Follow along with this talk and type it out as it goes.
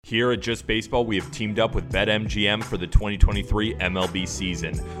Here at Just Baseball, we have teamed up with BetMGM for the 2023 MLB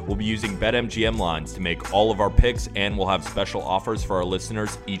season. We'll be using BetMGM lines to make all of our picks, and we'll have special offers for our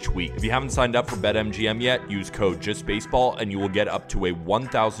listeners each week. If you haven't signed up for BetMGM yet, use code JustBaseball, and you will get up to a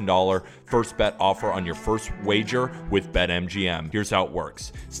 $1,000 first bet offer on your first wager with BetMGM. Here's how it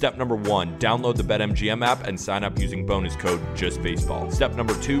works. Step number 1, download the BetMGM app and sign up using bonus code JustBaseball. Step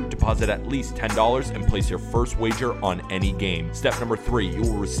number 2, deposit at least $10 and place your first wager on any game. Step number 3, you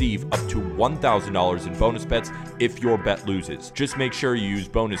will receive up to $1,000 in bonus bets if your bet loses. Just make sure you use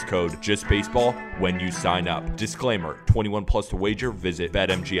bonus code JustBaseball when you sign up. Disclaimer, 21 plus to wager. Visit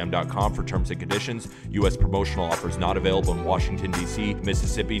BetMGM.com for terms and conditions. U.S. promotional offers not available in Washington, D.C.,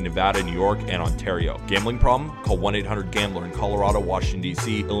 Mississippi, Nevada, New York, and Ontario. Gambling problem? Call 1-800-GAMBLER in Colorado, Washington,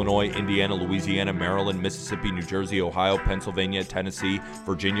 D.C., Illinois, Indiana, Louisiana, Maryland, Mississippi, New Jersey, Ohio, Pennsylvania, Tennessee,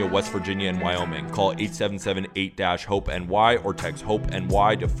 Virginia, West Virginia, and Wyoming. Call 877-8-HOPE-NY or text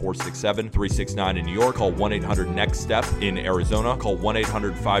HOPE-NY to 467-369 in New York. Call 1-800-NEXT-STEP in Arizona. Call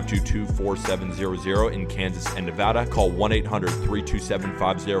 1-800-522-4700 in Kansas and Nevada. Call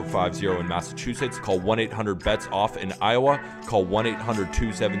 1-800-327-5050 in Massachusetts. Call 1-800-BETS-OFF in Iowa. Call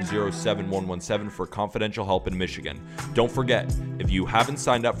 1-800-270-7117 for confidential help in Michigan. Don't forget, if you haven't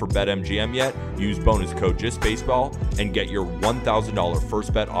signed up for BetMGM yet, use bonus code JustBaseball and get your $1,000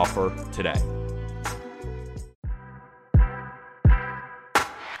 first bet offer today.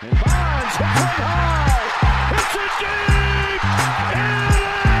 Bonds hit high. It's a deep. It is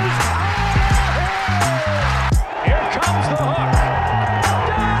here comes the hook. Got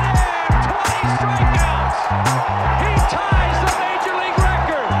him. 20 strikeouts. He ties the major league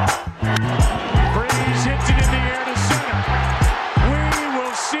record. Freese hits it in the air to center. We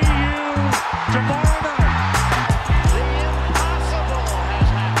will see you tomorrow night. The impossible has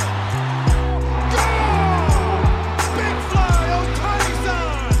happened. Goal! Big fly,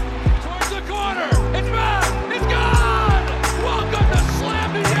 Ohtani-san! Towards the corner. It's back. It's gone. Welcome to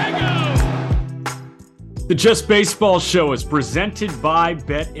Slam Diego. The Just Baseball Show is presented by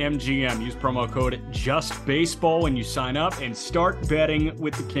BetMGM. Use promo code JustBaseball when you sign up and start betting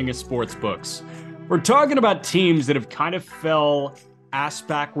with the king of sportsbooks. We're talking about teams that have kind of fell ass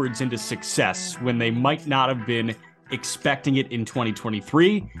backwards into success when they might not have been expecting it in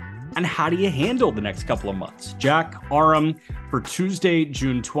 2023. And how do you handle the next couple of months? Jack Aram, for Tuesday,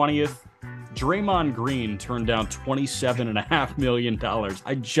 June 20th, Draymond Green turned down $27.5 million.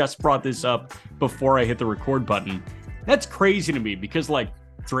 I just brought this up before I hit the record button. That's crazy to me because, like,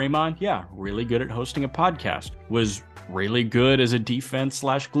 Draymond, yeah, really good at hosting a podcast, was really good as a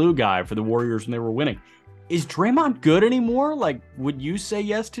defense/glue guy for the Warriors when they were winning. Is Draymond good anymore? Like, would you say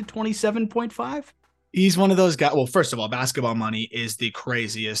yes to 27.5? He's one of those guys. Well, first of all, basketball money is the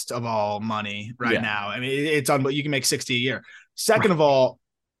craziest of all money right now. I mean, it's on, you can make 60 a year. Second of all,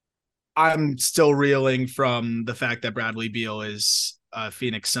 I'm still reeling from the fact that Bradley Beal is a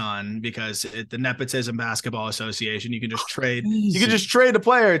Phoenix Sun because the Nepotism Basketball Association, you can just trade a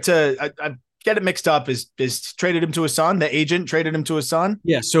player to I get it mixed up. Is traded him to a Sun? The agent traded him to a Sun?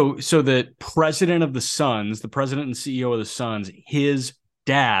 Yeah. So the president of the Suns, the president and CEO of the Suns, his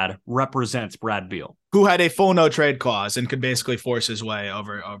dad represents Brad Beal, who had a full no trade clause and could basically force his way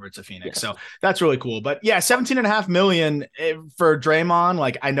over to Phoenix. Yes. So that's really cool. But yeah, $17.5 million for Draymond.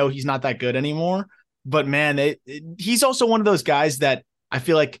 Like, I know he's not that good anymore, but man, he's also one of those guys that I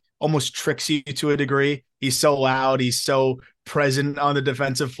feel like almost tricks you to a degree. He's so loud. He's so present on the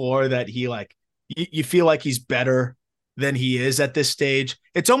defensive floor that he, like, you feel like he's better than he is at this stage.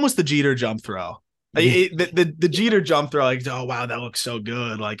 It's almost the Jeter jump throw. The Jeter jump throw, like, oh wow, that looks so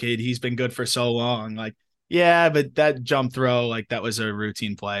good. Like, he's been good for so long. Like, yeah, but that jump throw, like, that was a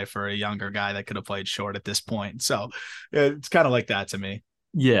routine play for a younger guy that could have played short at this point. So it's kind of like that to me.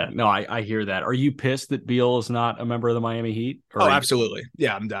 Yeah, no, I hear that. Are you pissed that Beal is not a member of the Miami Heat? Oh, absolutely.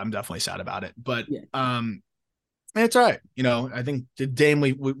 Yeah, I'm definitely sad about it. But it's all right. You know, I think Dame,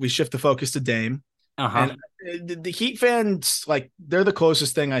 we shift the focus to Dame. And the Heat fans, like, they're the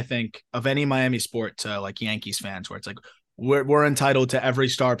closest thing, I think, of any Miami sport to, like, Yankees fans, where it's like, we're entitled to every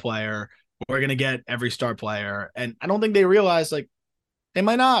star player. We're going to get every star player. And I don't think they realize, like, they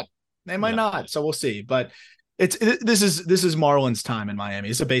might not. So we'll see. But this is Marlins time in Miami.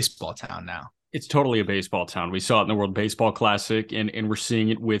 It's a baseball town now. It's totally a baseball town. We saw it in the World Baseball Classic, and we're seeing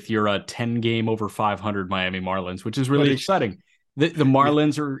it with your 10-game over 500 Miami Marlins, which is really exciting. The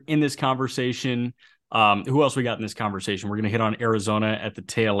Marlins are in this conversation. Who else we got in this conversation? We're going to hit on Arizona at the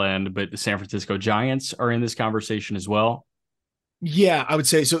tail end, but the San Francisco Giants are in this conversation as well. Yeah, I would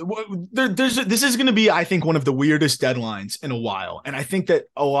say so. This is going to be, I think, one of the weirdest deadlines in a while. And I think that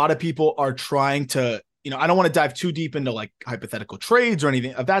a lot of people are trying to I don't want to dive too deep into like hypothetical trades or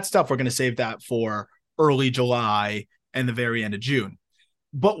anything of that stuff. We're going to save that for early July and the very end of June.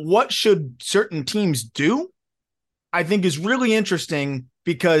 But what should certain teams do? I think is really interesting,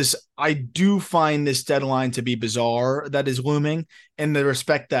 because I do find this deadline to be bizarre that is looming, in the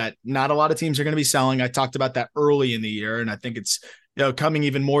respect that not a lot of teams are going to be selling. I talked about that early in the year, and I think it's coming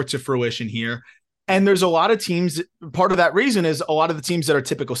even more to fruition here. And there's a lot of teams. Part of that reason is a lot of the teams that are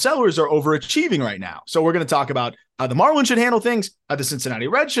typical sellers are overachieving right now. So we're going to talk about how the Marlins should handle things, how the Cincinnati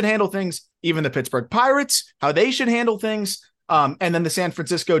Reds should handle things, even the Pittsburgh Pirates, how they should handle things, and then the San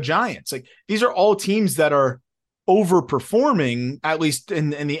Francisco Giants. Like, these are all teams that are overperforming, at least in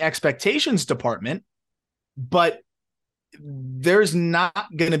the expectations department, but there's not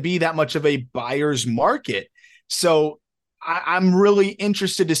going to be that much of a buyer's market. So I'm really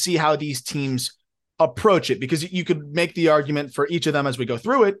interested to see how these teams approach it, because you could make the argument for each of them as we go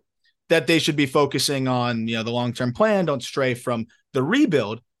through it that they should be focusing on, the long-term plan, don't stray from the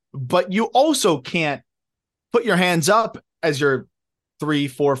rebuild, but you also can't put your hands up as you're 3,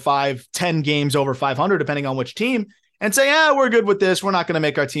 4, 5, 10 games over 500, depending on which team, and say, we're good with this. We're not going to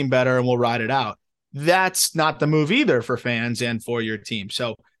make our team better and we'll ride it out. That's not the move either for fans and for your team.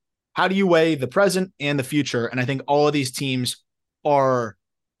 So how do you weigh the present and the future? And I think all of these teams are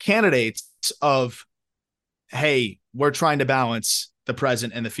candidates of, hey, we're trying to balance the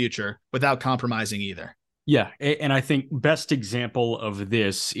present and the future without compromising either. Yeah, and I think best example of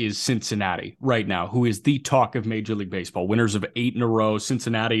this is Cincinnati right now, who is the talk of Major League Baseball. Winners of 8 in a row.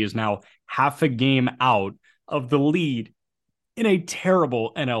 Cincinnati is now half a game out of the lead in a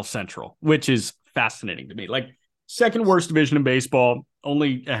terrible NL Central, which is fascinating to me. Like, second worst division in baseball,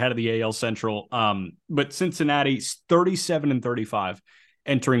 only ahead of the AL Central. But Cincinnati's 37-35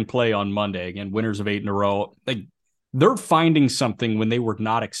 entering play on Monday. Again, winners of 8 in a row. Like, they're finding something when they were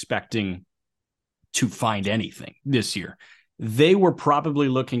not expecting to find anything this year. They were probably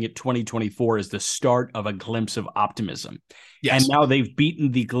looking at 2024 as the start of a glimpse of optimism. Yes. And now they've beaten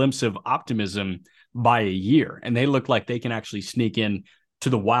the glimpse of optimism by a year, and they look like they can actually sneak in to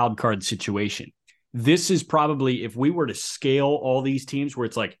the wild card situation. This is probably, if we were to scale all these teams where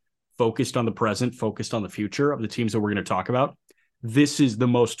it's like focused on the present, focused on the future of the teams that we're going to talk about, this is the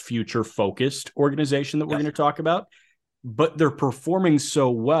most future focused organization that we're going to talk about. But they're performing so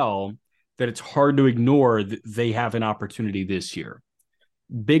well that it's hard to ignore that they have an opportunity this year.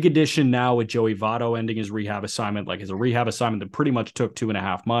 Big addition now with Joey Votto ending his rehab assignment, like his rehab assignment that pretty much took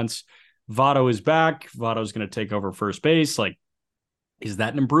 2.5 months. Votto is back. Votto's going to take over first base. Like, is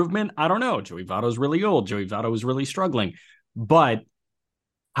that an improvement? I don't know. Joey Votto's really old. Joey Votto is really struggling. But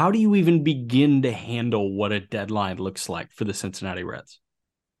how do you even begin to handle what a deadline looks like for the Cincinnati Reds?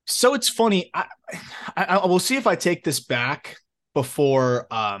 So it's funny. I will see if I take this back before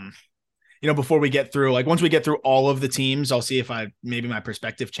before we get through, like, once we get through all of the teams, I'll see if maybe my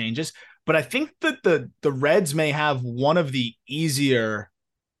perspective changes. But I think that the Reds may have one of the easier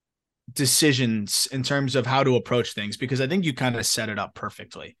decisions in terms of how to approach things, because I think you kind of set it up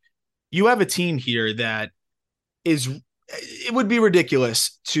perfectly. You have a team here that it would be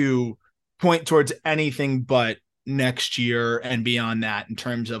ridiculous to point towards anything but next year and beyond that in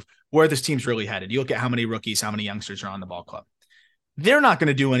terms of where this team's really headed. You look at how many rookies, how many youngsters are on the ball club. They're not going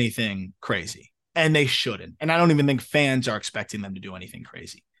to do anything crazy, and they shouldn't. And I don't even think fans are expecting them to do anything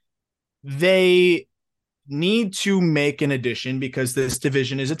crazy. They need to make an addition because this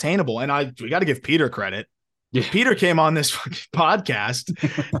division is attainable. And we got to give Peter credit. Yeah. Peter came on this podcast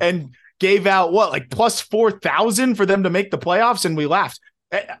and gave out plus 4,000 for them to make the playoffs. And we laughed.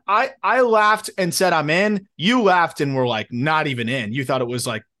 I laughed and said, I'm in. You laughed and were like, not even in. You thought it was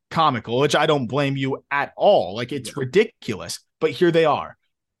like comical, which I don't blame you at all. Like, it's ridiculous. But here they are.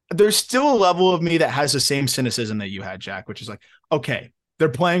 There's still a level of me that has the same cynicism that you had, Jack, which is like, okay, they're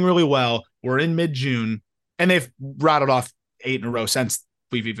playing really well. We're in mid-June, and they've rattled off 8 in a row since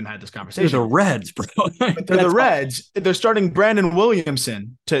we've even had this conversation. They're the Reds, bro. They're the Reds. They're starting Brandon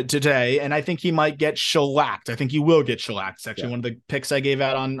Williamson today, and I think he might get shellacked. I think he will get shellacked. It's actually one of the picks I gave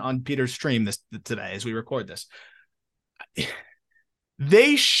out on Peter's stream today as we record this.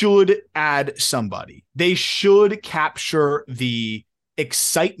 They should add somebody. They should capture the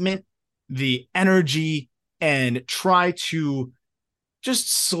excitement, the energy, and try to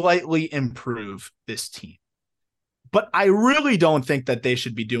just slightly improve this team. But I really don't think that they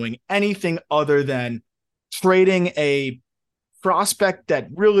should be doing anything other than trading a prospect that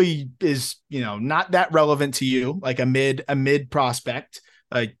really is, not that relevant to you, like a mid prospect,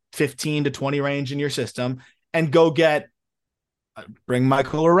 like 15 to 20 range in your system, and go bring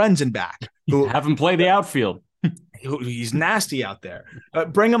Michael Lorenzen back. Have him play the outfield. He's nasty out there.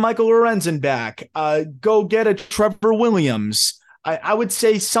 Bring a Michael Lorenzen back. Go get a Trevor Williams. I would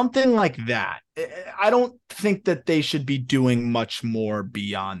say something like that. I don't think that they should be doing much more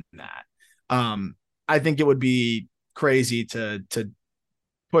beyond that. I think it would be crazy to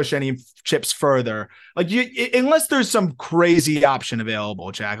push any chips further. Like unless there's some crazy option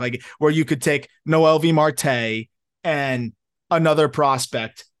available, Jack, like where you could take Noelvi Marte and another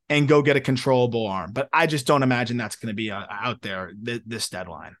prospect and go get a controllable arm. But I just don't imagine that's going to be out there this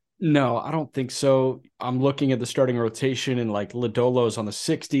deadline. No, I don't think so. I'm looking at the starting rotation, and like Lodolo's on the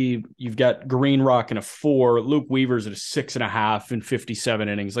 60. You've got Green Rock in a 4. Luke Weaver's at a 6.5 in 57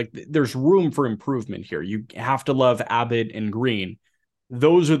 innings. Like there's room for improvement here. You have to love Abbott and Green.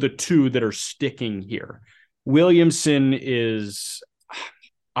 Those are the two that are sticking here. Williamson is,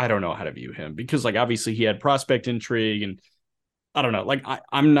 I don't know how to view him because like obviously he had prospect intrigue, and I don't know. Like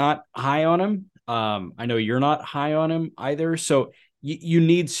I'm not high on him. I know you're not high on him either. So you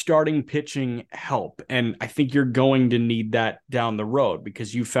need starting pitching help. And I think you're going to need that down the road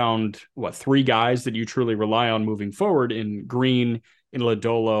because you found 3 guys that you truly rely on moving forward in Green, in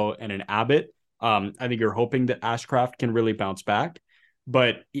Lodolo, and in Abbott. I think you're hoping that Ashcraft can really bounce back.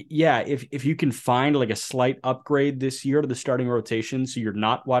 But yeah, if you can find like a slight upgrade this year to the starting rotation, so you're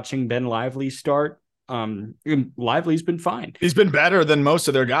not watching Ben Lively start, Lively's been fine. He's been better than most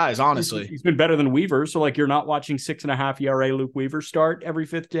of their guys, honestly. He's been better than Weaver. So like you're not watching 6.5 ERA Luke Weaver start every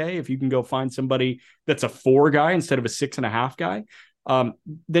 5th day. If you can go find somebody that's a 4 guy instead of a 6.5 guy,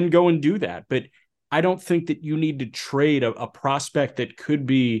 then go and do that. But I don't think that you need to trade a prospect that could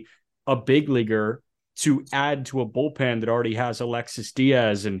be a big leaguer to add to a bullpen that already has Alexis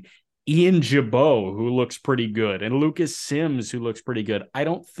Diaz and Ian Jabot, who looks pretty good, and Lucas Sims, who looks pretty good. I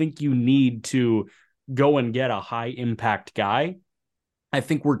don't think you need to go and get a high impact guy. I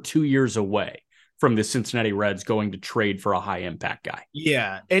think we're 2 years away from the Cincinnati Reds going to trade for a high impact guy.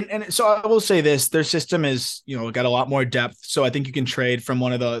 Yeah. And so I will say this, their system is, got a lot more depth. So I think you can trade from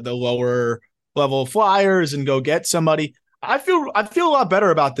one of the lower level flyers and go get somebody. I feel a lot better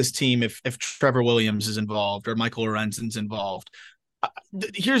about this team if Trevor Williams is involved or Michael Lorenzen's involved.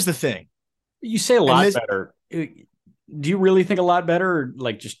 Here's the thing. You say a lot better. Do you really think a lot better or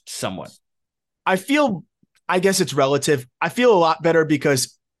like just somewhat? I guess it's relative. I feel a lot better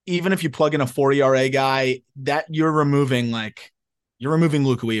because even if you plug in a 4 ERA guy, that you're removing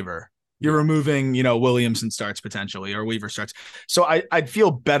Luke Weaver. You're removing, Williamson starts potentially or Weaver starts. So I'd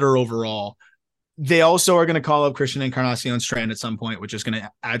feel better overall. They also are going to call up Christian Encarnacion Strand at some point, which is going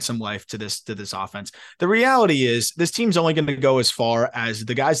to add some life to this offense. The reality is this team's only going to go as far as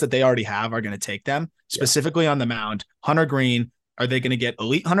the guys that they already have are going to take them, specifically on the mound. Hunter Green, are they going to get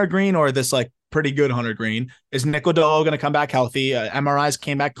elite Hunter Green or this like pretty good Hunter Green? Is Nick Lodolo going to come back healthy? MRIs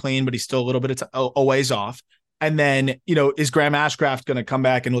came back clean, but he's still a little bit a ways off. And then, is Graham Ashcraft going to come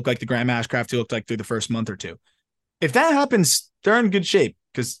back and look like the Graham Ashcraft he looked like through the first month or two? If that happens, they're in good shape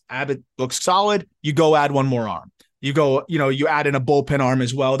because Abbott looks solid. You go add one more arm. You go, you add in a bullpen arm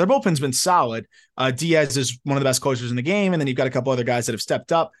as well. Their bullpen's been solid. Diaz is one of the best closers in the game. And then you've got a couple other guys that have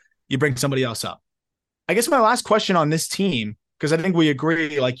stepped up. You bring somebody else up. I guess my last question on this team, because I think we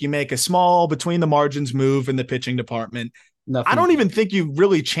agree, like you make a small between the margins move in the pitching department. I don't even think you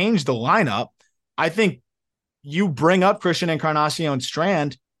really change the lineup. I think you bring up Christian Encarnacion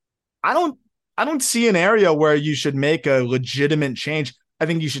Strand. I don't see an area where you should make a legitimate change. I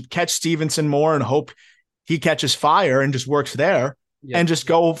think you should catch Stevenson more and hope he catches fire and just works there and just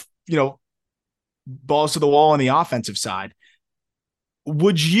go, balls to the wall on the offensive side.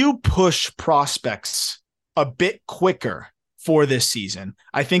 Would you push prospects a bit quicker for this season?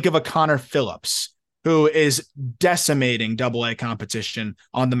 I think of a Connor Phillips who is decimating AA competition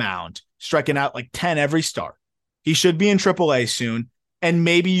on the mound, striking out like 10 every start. He should be in AAA soon. And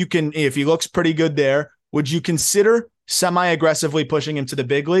maybe you can, if he looks pretty good there, would you consider semi-aggressively pushing him to the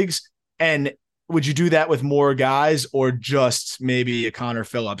big leagues? And would you do that with more guys or just maybe a Connor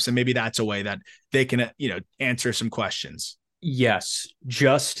Phillips? And maybe that's a way that they can, answer some questions. Yes,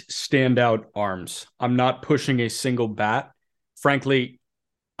 just standout arms. I'm not pushing a single bat. Frankly,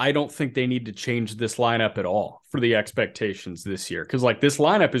 I don't think they need to change this lineup at all for the expectations this year. Because this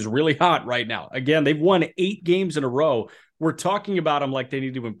lineup is really hot right now. Again, they've won 8 games in a row. We're talking about them like they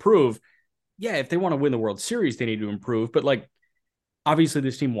need to improve. Yeah, if they want to win the World Series, they need to improve. But obviously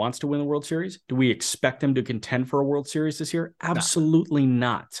this team wants to win the World Series. Do we expect them to contend for a World Series this year? Absolutely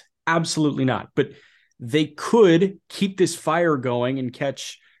not. Absolutely not. But they could keep this fire going and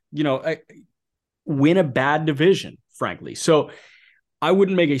catch, win a bad division, frankly. So I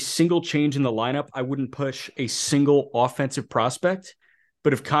wouldn't make a single change in the lineup. I wouldn't push a single offensive prospect.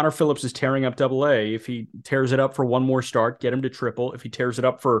 But if Connor Phillips is tearing up AA, if he tears it up for one more start, get him to triple. If he tears it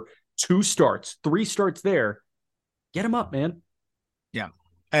up for 2 starts, 3 starts there, get him up, man. Yeah.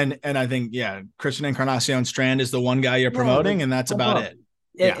 And I think, Christian Encarnacion Strand is the one guy you're promoting, and that's about it.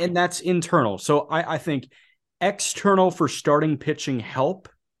 Yeah. And that's internal. So I think external for starting pitching help,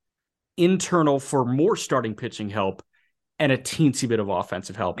 internal for more starting pitching help, and a teensy bit of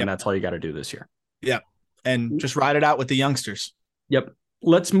offensive help. And that's all you got to do this year. Yeah. And just ride it out with the youngsters. Yep.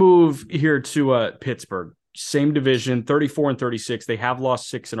 Let's move here to Pittsburgh. Same division, 34-36. They have lost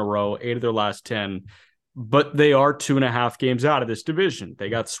 6 in a row, 8 of their last 10, but they are 2.5 games out of this division. They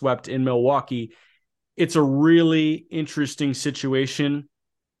got swept in Milwaukee. It's a really interesting situation.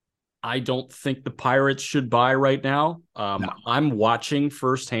 I don't think the Pirates should buy right now. No. I'm watching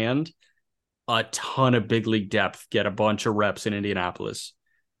firsthand a ton of big league depth get a bunch of reps in Indianapolis.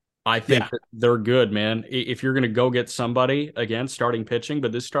 I think that they're good, man. If you're going to go get somebody, again, starting pitching,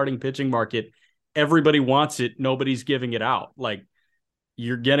 but this starting pitching market, everybody wants it. Nobody's giving it out. Like,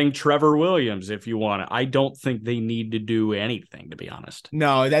 you're getting Trevor Williams if you want it. I don't think they need to do anything, to be honest.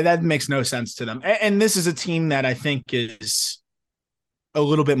 No, that makes no sense to them. And this is a team that I think is a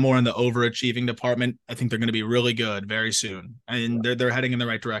little bit more in the overachieving department. I think they're going to be really good very soon, and they're heading in the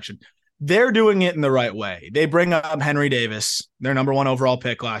right direction. They're doing it in the right way. They bring up Henry Davis, their number 1 overall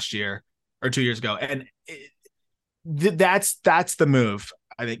pick last year or 2 years ago. And that's the move.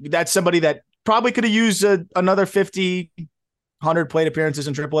 I think that's somebody that probably could have used another 50, 100 plate appearances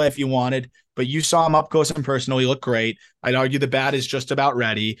in AAA if you wanted, but you saw him up close and personal. He looked great. I'd argue the bat is just about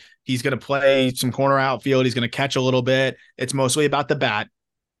ready. He's going to play some corner outfield. He's going to catch a little bit. It's mostly about the bat.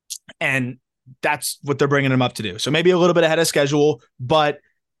 And that's what they're bringing him up to do. So maybe a little bit ahead of schedule, but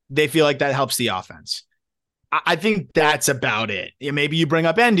they feel like that helps the offense. I think that's about it. Maybe you bring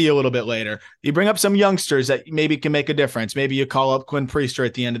up Endy a little bit later. You bring up some youngsters that maybe can make a difference. Maybe you call up Quinn Priester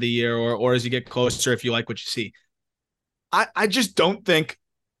at the end of the year or as you get closer if you like what you see. I just don't think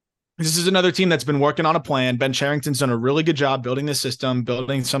this is another team that's been working on a plan. Ben Cherington's done a really good job building the system,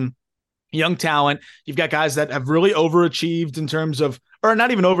 building some young talent. You've got guys that have really overachieved in terms of, or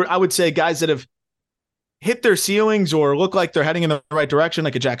not even over, I would say guys that have hit their ceilings or look like they're heading in the right direction,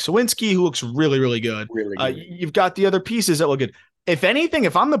 like a Jack Sawinski, who looks really, really good. Really good. You've got the other pieces that look good. If anything,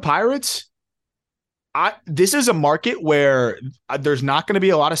 if I'm the Pirates, this is a market where there's not going to be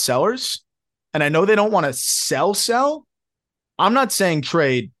a lot of sellers. And I know they don't want to sell. I'm not saying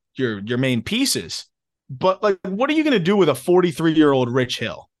trade your main pieces, but like, what are you going to do with a 43-year-old Rich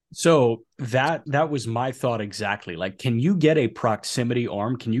Hill? So that was my thought exactly. Like, can you get a proximity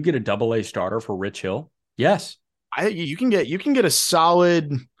arm? Can you get a AA starter for Rich Hill? Yes. You can get a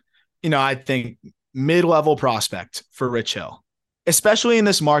solid, I think mid-level prospect for Rich Hill, especially in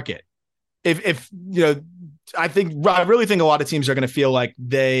this market. If I really think a lot of teams are going to feel like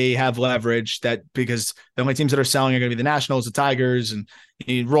they have leverage because the only teams that are selling are going to be the Nationals, the Tigers, and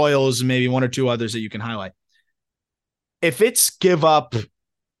the Royals, and maybe 1 or 2 others that you can highlight. If it's give up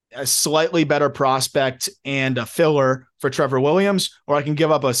a slightly better prospect and a filler for Trevor Williams, or I can give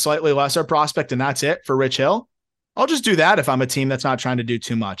up a slightly lesser prospect and that's it for Rich Hill, I'll just do that if I'm a team that's not trying to do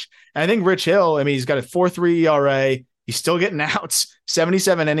too much. And I think Rich Hill, he's got a 4.3 ERA. He's still getting outs,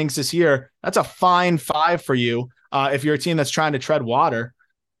 77 innings this year. That's a fine 5 for you if you're a team that's trying to tread water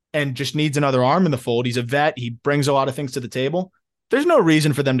and just needs another arm in the fold. He's a vet. He brings a lot of things to the table. There's no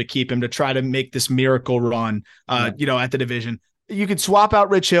reason for them to keep him to try to make this miracle run, at the division. You could swap out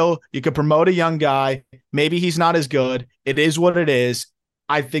Rich Hill. You could promote a young guy. Maybe he's not as good. It is what it is.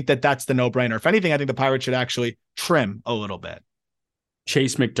 I think that's the no-brainer. If anything, I think the Pirates should actually trim a little bit.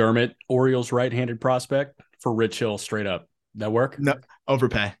 Chase McDermott, Orioles right-handed prospect for Rich Hill, straight up. That work? No,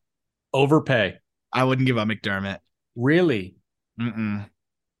 overpay. I wouldn't give up McDermott. Really? Mm-mm.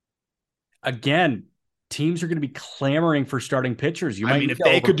 Again, teams are going to be clamoring for starting pitchers. If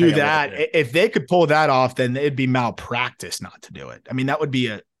they could do that, if they could pull that off, then it'd be malpractice not to do it. That would be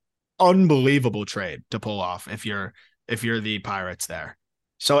an unbelievable trade to pull off if you're the Pirates there.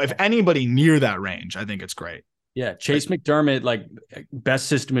 So if anybody near that range, I think it's great. Yeah, Chase McDermott, like best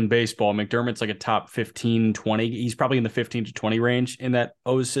system in baseball. McDermott's like a top 15, 20. He's probably in the 15 to 20 range in that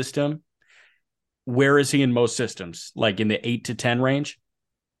O's system. Where is he in most systems? Like in the 8 to 10 range?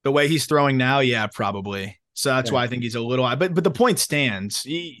 The way he's throwing now, yeah, probably. So that's why I think he's a little high. But the point stands.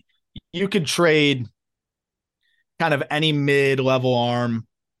 You could trade kind of any mid-level arm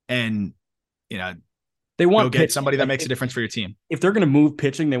and, they want go get somebody that makes a difference for your team. If they're going to move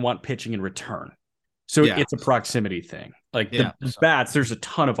pitching, they want pitching in return. So it's a proximity thing. Like the bats, there's a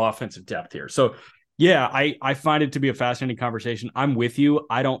ton of offensive depth here. So, I find it to be a fascinating conversation. I'm with you.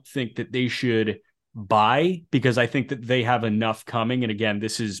 I don't think that they should buy because I think that they have enough coming. And again,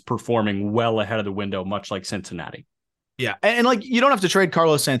 this is performing well ahead of the window, much like Cincinnati. Yeah. And like, you don't have to trade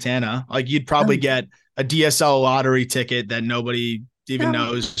Carlos Santana. Like, you'd probably get a DSL lottery ticket that nobody even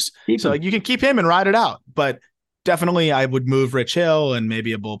knows. So like, you can keep him and ride it out. But definitely I would move Rich Hill and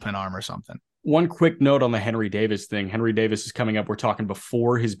maybe a bullpen arm or something. One quick note on the Henry Davis thing. Henry Davis is coming up. We're talking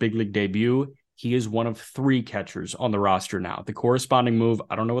before his big league debut. He is one of 3 catchers on the roster now. The corresponding move,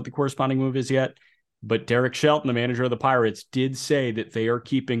 I don't know what the corresponding move is yet, but Derek Shelton, the manager of the Pirates, did say that they are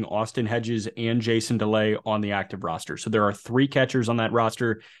keeping Austin Hedges and Jason DeLay on the active roster. So there are 3 catchers on that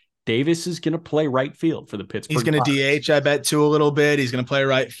roster. Davis is going to play right field for the Pittsburgh He's going to DH, I bet, too, a little bit. He's going to play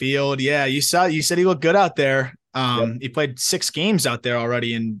right field. Yeah, you said he looked good out there. He played 6 games out there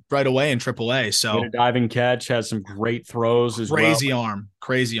already and right away in AAA. So a diving catch, has some great throws as well.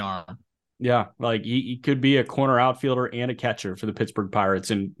 Crazy arm. Yeah, like he could be a corner outfielder and a catcher for the Pittsburgh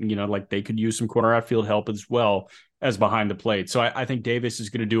Pirates. And, like they could use some corner outfield help as well as behind the plate. So I think Davis is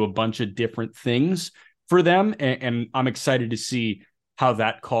going to do a bunch of different things for them. And I'm excited to see how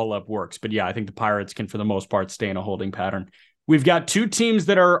that call-up works. But yeah, I think the Pirates can, for the most part, stay in a holding pattern. We've got 2 teams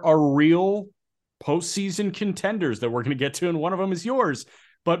that are real postseason contenders that we're going to get to, and one of them is yours.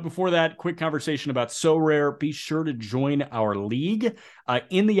 But before that, quick conversation about Sorare. Be sure to join our league.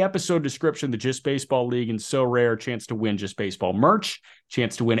 In the episode description, the Just Baseball League and Sorare, chance to win Just Baseball merch,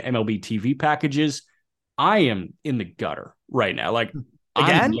 chance to win MLB TV packages. I am in the gutter right now. Like,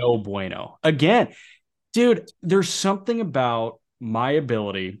 again? I'm no bueno. Again, dude, there's something about my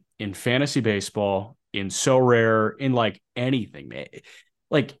ability in fantasy baseball, in Sorare, in like anything, man.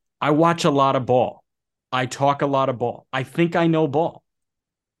 Like, I watch a lot of ball. I talk a lot of ball. I think I know ball.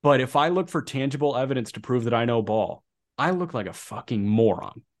 But if I look for tangible evidence to prove that I know ball, I look like a fucking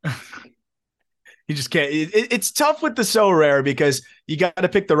moron. You just can't. It's tough with the Sorare because you got to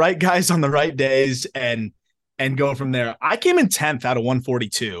pick the right guys on the right days and go from there. I came in 10th out of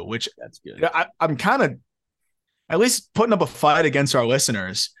 142, which that's good. I'm kind of at least putting up a fight against our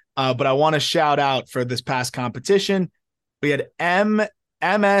listeners. But I want to shout out for this past competition. We had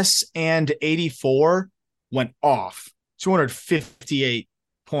MS and 84 went off 258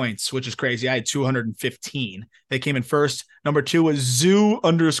 points, which is crazy. I had 215. They came in first. Number 2 was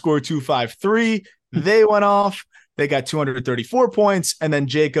Zoo_253. They went off. They got 234 points. And then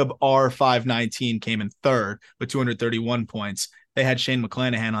Jacob R519 came in third with 231 points. They had Shane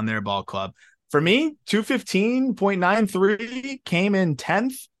McClanahan on their ball club. For me, 215.93 came in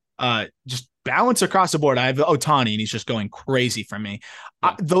 10th. Just balance across the board. I have Ohtani, and he's just going crazy for me.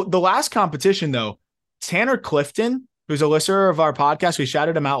 The last competition, though, Tanner Clifton, who's a listener of our podcast, we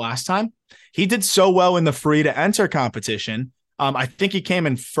shouted him out last time. He did so well in the free to enter competition. I think he came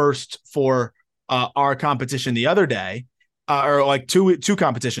in first for our competition the other day, or like two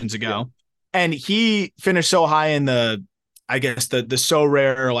competitions ago. Yeah. And he finished so high in the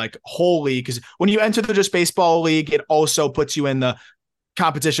Sorare like whole league, because when you enter the Just Baseball League, it also puts you in the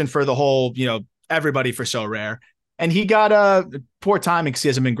competition for the whole, everybody for Sorare. And he got a poor timing because he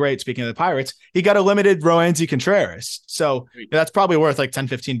hasn't been great. Speaking of the Pirates, he got a limited Roansy Contreras. So that's probably worth like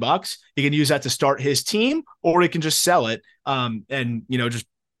 $10-15. He can use that to start his team, or he can just sell it and just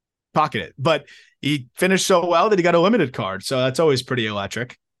pocket it. But he finished so well that he got a limited card. So that's always pretty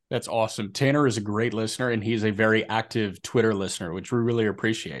electric. That's awesome. Tanner is a great listener, and he's a very active Twitter listener, which we really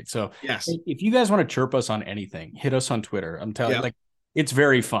appreciate. So yes, if you guys want to chirp us on anything, hit us on Twitter. I'm telling you, it's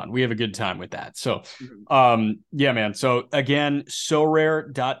very fun. We have a good time with that. So, yeah, man. So again,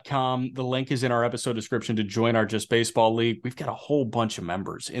 Sorare.com. The link is in our episode description to join our Just Baseball League. We've got a whole bunch of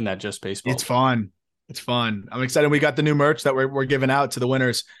members in that Just Baseball. It's fun. It's fun. I'm excited. We got the new merch that we're giving out to the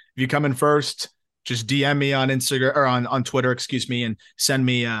winners. If you come in first, just DM me on Instagram or on Twitter, and send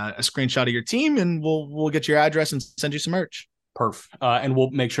me a screenshot of your team, and we'll get your address and send you some merch. Perf. And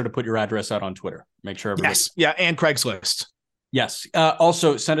we'll make sure to put your address out on Twitter. Make sure everybody. Yes. Yeah. And Craigslist. Yes.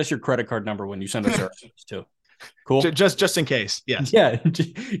 Also, send us your credit card number when you send us our too. Cool. Just in case. Yes. Yeah.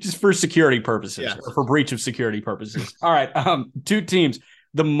 Just for security purposes, or for breach of security purposes. All right. 2 teams,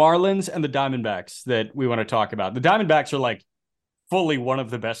 the Marlins and the Diamondbacks, that we want to talk about. The Diamondbacks are like fully one of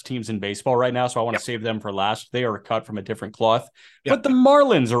the best teams in baseball right now, so I want to save them for last. They are cut from a different cloth. But the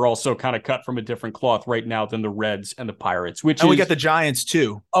Marlins are also kind of cut from a different cloth right now than the Reds and the Pirates. We got the Giants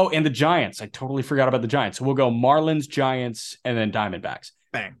too. Oh, and the Giants. I totally forgot about the Giants. So we'll go Marlins, Giants, and then Diamondbacks.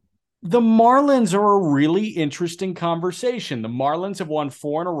 Bang. The Marlins are a really interesting conversation. The Marlins have won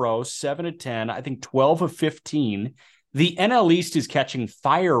 4 in a row, 7 of 10, I think 12 of 15. The NL East is catching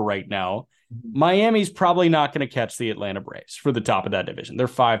fire right now. Miami's probably not going to catch the Atlanta Braves for the top of that division. They're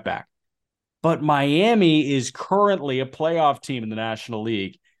 5 back. But Miami is currently a playoff team in the National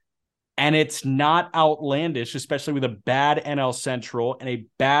League. And it's not outlandish, especially with a bad NL Central and a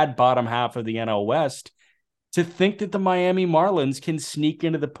bad bottom half of the NL West, to think that the Miami Marlins can sneak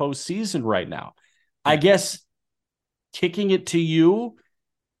into the postseason right now. I guess kicking it to you,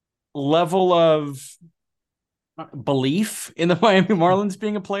 level of belief in the Miami Marlins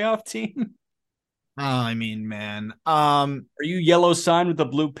being a playoff team? I mean, man. Are you yellow sign with the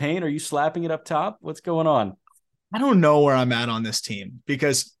blue paint? Are you slapping it up top? What's going on? I don't know where I'm at on this team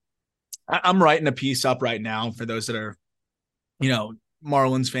because I'm writing a piece up right now for those that are,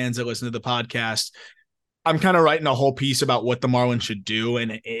 Marlins fans that listen to the podcast. I'm kind of writing a whole piece about what the Marlins should do,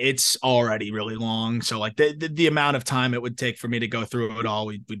 and it's already really long. So like the amount of time it would take for me to go through it all,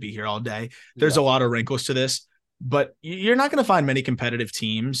 we'd be here all day. There's a lot of wrinkles to this, but you're not going to find many competitive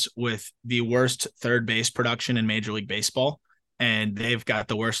teams with the worst third base production in Major League Baseball. And they've got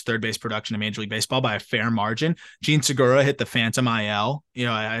the worst third base production in Major League Baseball by a fair margin. Gene Segura hit the phantom IL.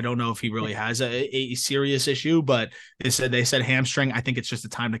 I don't know if he really has a serious issue, but they said hamstring. I think it's just a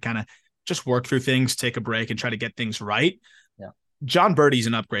time to kind of just work through things, take a break, and try to get things right. Yeah. John Birdie's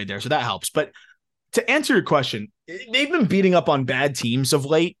an upgrade there, so that helps. But to answer your question, they've been beating up on bad teams of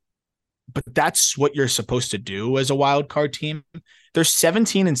late, but that's what you're supposed to do as a wild card team. They're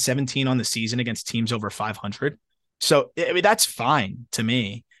 17-17 on the season against teams over 500. So, I mean, that's fine to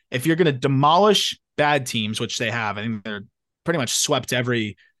me. If you're going to demolish bad teams, which they have, I think they're pretty much swept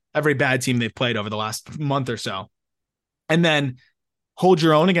every bad team they've played over the last month or so, and then hold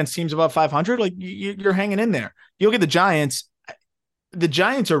your own against teams above 500, like you're hanging in there. You look at the Giants. The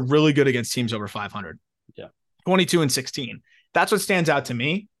Giants are really good against teams over 500. Yeah. 22-16. That's what stands out to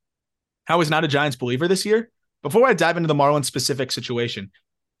me. I was not a Giants believer this year. Before I dive into the Marlins specific situation,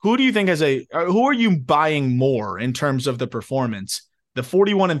 who do you think who are you buying more in terms of the performance? The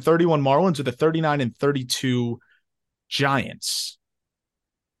 41-31 Marlins or the 39-32 Giants?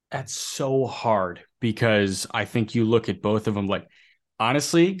 That's so hard because I think you look at both of them like,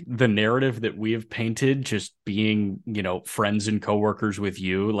 honestly, the narrative that we have painted, just being, friends and coworkers with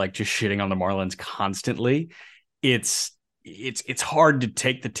you, like just shitting on the Marlins constantly, it's hard to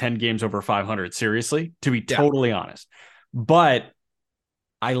take the 10 games over 500 seriously, to be totally honest. But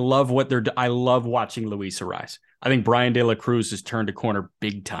I love I love watching Luis Arraez. I think Brian De La Cruz has turned a corner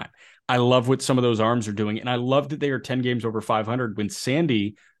big time. I love what some of those arms are doing. And I love that they are 10 games over 500 when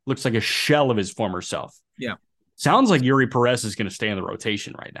Sandy looks like a shell of his former self. Yeah. Sounds like Yuri Perez is going to stay in the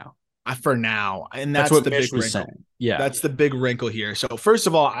rotation right now. For now. And that's what the Mitch big was wrinkle. saying. Yeah. That's the big wrinkle here. So first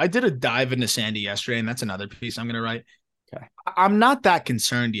of all, I did a dive into Sandy yesterday, and that's another piece I'm going to write. Okay. I'm not that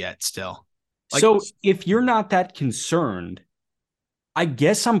concerned yet still. So if you're not that concerned, I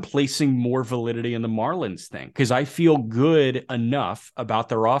guess I'm placing more validity in the Marlins thing because I feel good enough about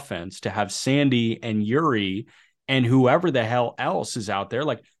their offense to have Sandy and Yuri and whoever the hell else is out there.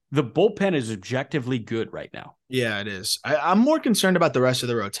 Like the bullpen is objectively good right now. Yeah, it is. I'm more concerned about the rest of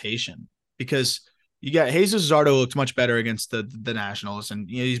the rotation because you got Jesus Zardo looked much better against the Nationals, and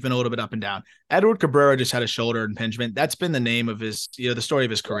he's been a little bit up and down. Edward Cabrera just had a shoulder impingement. That's been the name of his, the story of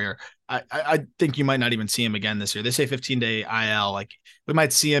his career. I think you might not even see him again this year. They say 15-day IL. Like we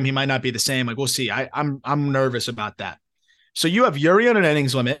might see him, he might not be the same. Like we'll see. I'm nervous about that. So you have Yuri on an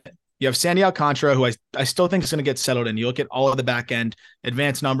innings limit. You have Sandy Alcantara, who I still think is going to get settled in. You look at all of the back end,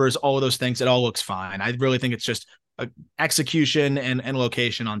 advanced numbers, all of those things. It all looks fine. I really think it's just execution and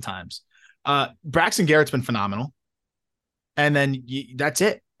location on times. Braxton Garrett's been phenomenal. And then that's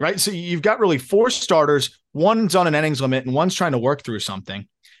it, right? So you've got really four starters. One's on an innings limit and one's trying to work through something.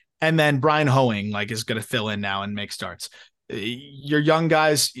 And then Brian Hoeing is going to fill in now and make starts. Your young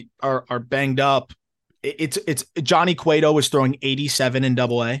guys are banged up. It's Johnny Cueto was throwing 87 in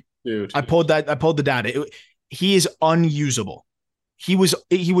Double-A. Dude, I pulled the data. He is unusable. He was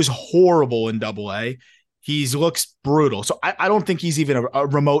horrible in Double-A. He looks brutal. So I don't think he's even a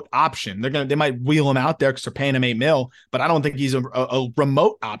remote option. They might wheel him out there because they're paying him $8 million, but I don't think he's a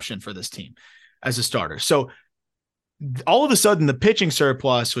remote option for this team as a starter. So all of a sudden the pitching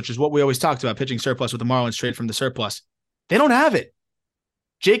surplus, which is what we always talked about, pitching surplus with the Marlins trade from the surplus, they don't have it.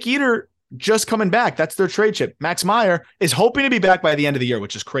 Jake Eder just coming back. That's their trade chip. Max Meyer is hoping to be back by the end of the year,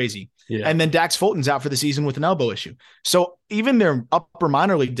 which is crazy. Yeah. And then Dax Fulton's out for the season with an elbow issue. So even their upper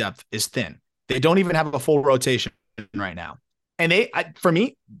minor league depth is thin. They don't even have a full rotation right now. And for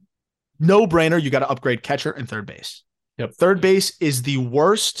me, no brainer. You got to upgrade catcher and third base. Yep. Third base is the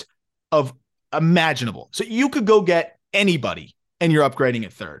worst of imaginable. So you could go get anybody and you're upgrading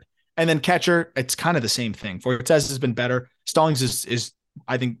at third. And then catcher, it's kind of the same thing. Fortes has been better. Stallings is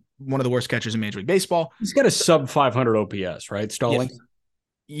I think, one of the worst catchers in Major League Baseball. He's got a sub 500 OPS, right, Stallings?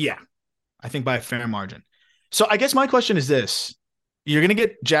 Yeah. I think by a fair margin. So I guess my question is this. You're going to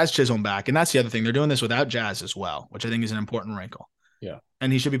get Jazz Chisholm back. And that's the other thing. They're doing this without Jazz as well, which I think is an important wrinkle. Yeah.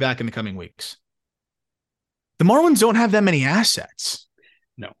 And he should be back in the coming weeks. The Marlins don't have that many assets.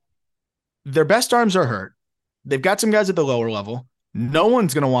 No. Their best arms are hurt. They've got some guys at the lower level. No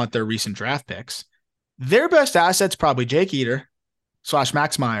one's going to want their recent draft picks. Their best asset's probably Jake Eater /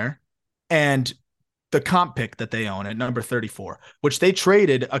 Max Meyer and the comp pick that they own at number 34, which they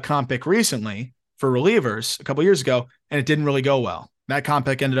traded a comp pick recently for relievers a couple years ago, and it didn't really go well. That comp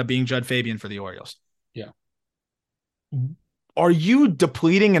pick ended up being Judd Fabian for the Orioles. Yeah. Are you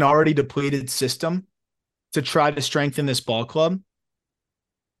depleting an already depleted system to try to strengthen this ball club?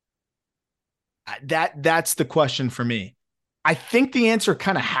 That's the question for me. I think the answer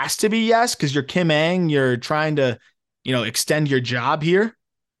kind of has to be yes, because you're Kim Ng. You're trying to, extend your job here.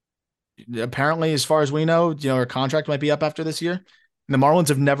 Apparently, as far as we know, her contract might be up after this year. And the Marlins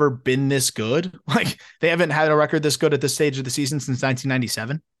have never been this good. Like, they haven't had a record this good at this stage of the season since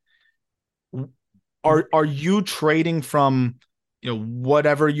 1997. Are you trading from,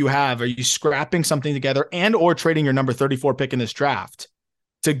 whatever you have? Are you scrapping something together and or trading your number 34 pick in this draft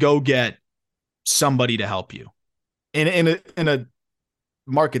to go get somebody to help you in a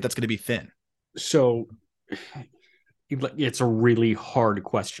market that's going to be thin? So it's a really hard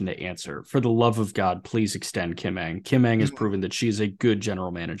question to answer. For the love of God, please extend Kim Ng. Kim Ng has proven that she's a good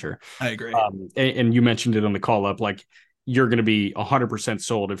general manager. I agree. And you mentioned it on the call up, like, you're going to be 100%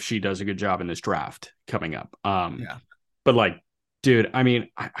 sold if she does a good job in this draft coming up. But like, dude, I mean,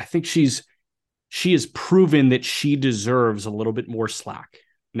 I think she has proven that she deserves a little bit more slack.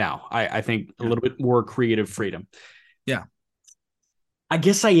 Now, I think a little bit more creative freedom. Yeah. I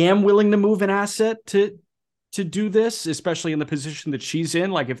guess I am willing to move an asset to do this, especially in the position that she's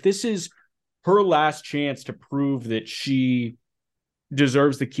in. Like, if this is her last chance to prove that she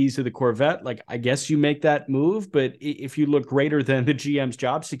deserves the keys to the Corvette, like, I guess you make that move. But if you look greater than the GM's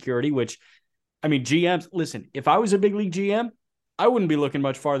job security, which, I mean, GMs, listen, if I was a big league GM, I wouldn't be looking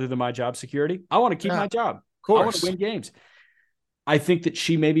much farther than my job security. I want to keep my job. Of course. I want to win games. I think that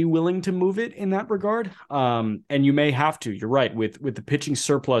she may be willing to move it in that regard. And you may have to. You're right. With the pitching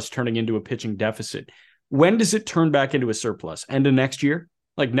surplus turning into a pitching deficit. When does it turn back into a surplus? End of next year?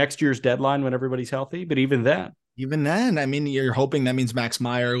 Like next year's deadline when everybody's healthy? But even then, I mean, you're hoping that means Max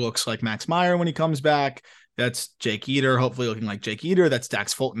Meyer looks like Max Meyer when he comes back. That's Jake Eater, hopefully looking like Jake Eater. That's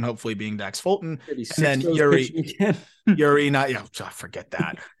Dax Fulton, hopefully being Dax Fulton. And then Yuri not, forget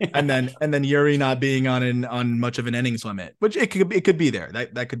that. and then Yuri not being on much of an innings limit, which it could be there.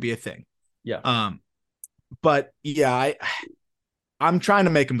 That could be a thing. Yeah. But yeah, I'm trying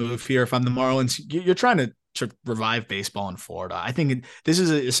to make a move here. If I'm the Marlins, you're trying to revive baseball in Florida. I think this is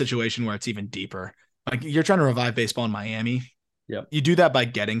a situation where it's even deeper. Like, you're trying to revive baseball in Miami. Yep. You do that by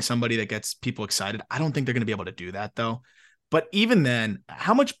getting somebody that gets people excited. I don't think they're going to be able to do that, though. But even then,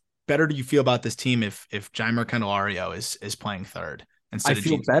 how much better do you feel about this team if Jeimer Candelario is playing third instead of I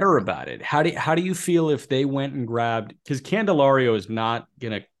feel better about it. How do you feel if they went and grabbed, because Candelario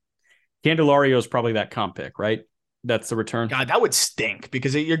is probably that comp pick, right? That's the return. God, that would stink,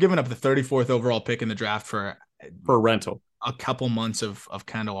 because you're giving up the 34th overall pick in the draft for a rental, a couple months of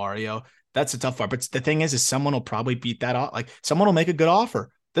Candelario. That's a tough part. But the thing is someone will probably beat that off. Like, someone will make a good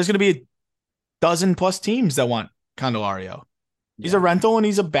offer. There's going to be a dozen plus teams that want Candelario. He's a rental and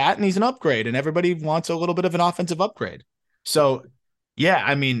he's a bat and he's an upgrade, and everybody wants a little bit of an offensive upgrade. So, yeah,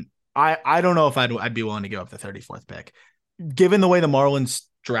 I mean, I don't know if I'd be willing to give up the 34th pick. Given the way the Marlins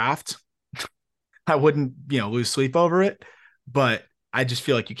draft, I wouldn't, lose sleep over it, but I just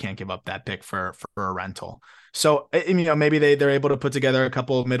feel like you can't give up that pick for a rental. So, maybe they're able to put together a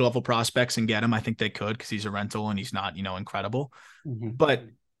couple of mid-level prospects and get him. I think they could, because he's a rental and he's not, incredible. Mm-hmm. But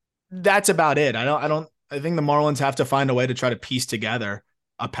that's about it. I think the Marlins have to find a way to try to piece together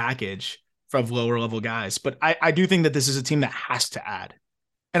a package of lower level guys. But I do think that this is a team that has to add.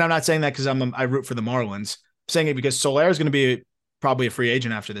 And I'm not saying that because I root for the Marlins. I'm saying it because Soler is going to be probably a free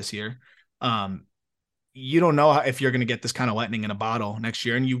agent after this year. You don't know if you're going to get this kind of lightning in a bottle next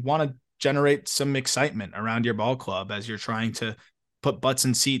year, and you want to generate some excitement around your ball club as you're trying to put butts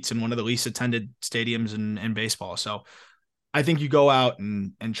in seats in one of the least attended stadiums in baseball. So I think you go out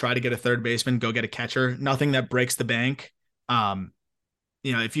and try to get a third baseman, go get a catcher, nothing that breaks the bank.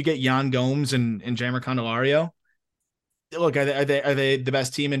 If you get Yan Gomes and Jeimer Candelario, look, are they the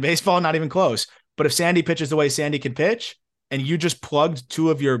best team in baseball? Not even close. But if Sandy pitches the way Sandy can pitch, and you just plugged two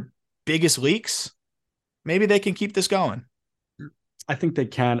of your biggest leaks, maybe they can keep this going. I think they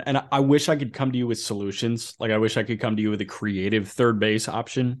can. And I wish I could come to you with solutions. Like, I wish I could come to you with a creative third base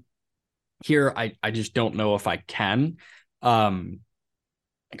option. Here, I just don't know if I can.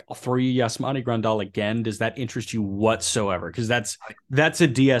 Like, I'll throw you Yasmani Grandal again. Does that interest you whatsoever? Because that's a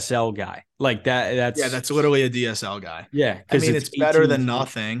DSL guy. Like that's literally a DSL guy. Yeah, I because mean, it's better than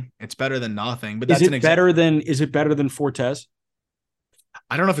nothing. It's better than nothing. But that's is it better than Fortes?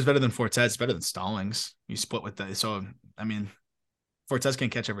 I don't know if it's better than Fortes. It's better than Stallings. You split with that. So I mean, Fortes can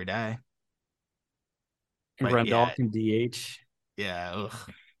catch every day. And Grandal can DH. Yeah, it's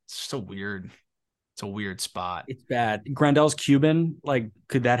so weird. It's a weird spot. It's bad. Grandal's Cuban. Like,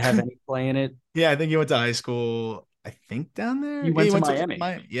 could that have any play in it? Yeah, I think he went to high school. I think down there. He went to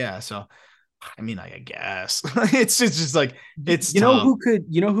Miami. Yeah, so I mean, I guess it's just like it's.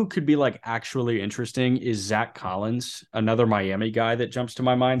 Who could be like actually interesting is Zach Collins, another Miami guy that jumps to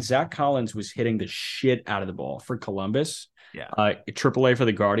my mind. Zach Collins was hitting the shit out of the ball for Columbus. Yeah, AAA for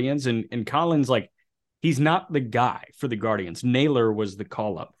the Guardians, and Collins, like, he's not the guy for the Guardians. Naylor was the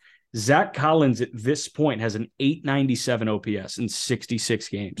call up. Zach Collins at this point has an 897 OPS in 66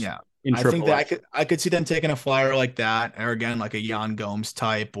 games. Yeah. I think that I could see them taking a flyer like that, or again, like a Yan Gomes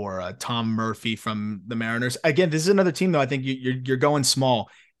type or a Tom Murphy from the Mariners. Again, this is another team, though. I think you're going small.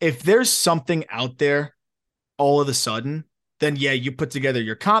 If there's something out there all of a sudden, then yeah, you put together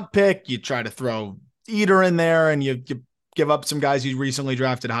your comp pick, you try to throw Eater in there, and you give up some guys you recently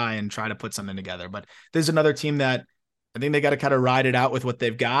drafted high and try to put something together. But there's another team that I think they got to kind of ride it out with what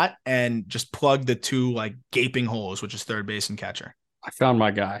they've got and just plug the two like gaping holes, which is third base and catcher. I found my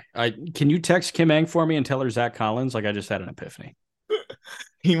guy. Can you text Kim Eng for me and tell her Zach Collins? Like, I just had an epiphany.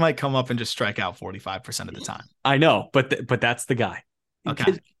 He might come up and just strike out 45% of the time. I know, but that's the guy.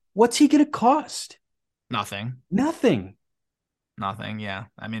 Okay. What's he going to cost? Nothing. Yeah.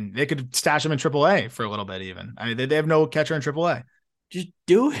 I mean, they could stash him in AAA for a little bit even. I mean, they have no catcher in AAA. Just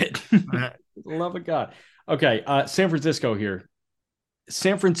do it. Love of God. Okay. San Francisco here.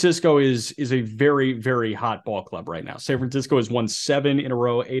 San Francisco is a very, very hot ball club right now. San Francisco has won 7 in a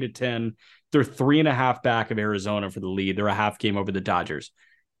row, 8-10. They're 3.5 back of Arizona for the lead. They're a half game over the Dodgers.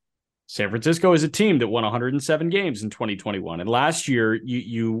 San Francisco is a team that won 107 games in 2021. And last year,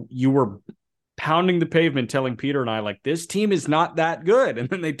 you were pounding the pavement telling Peter and I, like, this team is not that good. And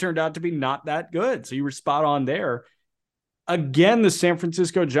then they turned out to be not that good. So you were spot on there. Again, the San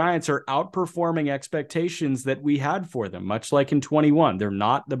Francisco Giants are outperforming expectations that we had for them, much like in 21. They're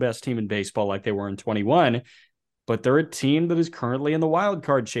not the best team in baseball like they were in 21, but they're a team that is currently in the wild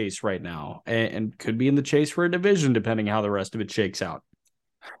card chase right now and could be in the chase for a division, depending how the rest of it shakes out.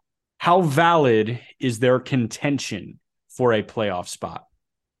 How valid is their contention for a playoff spot?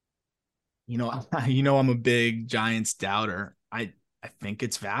 You know, I'm a big Giants doubter. I think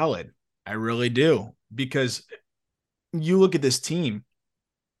it's valid. I really do, because you look at this team,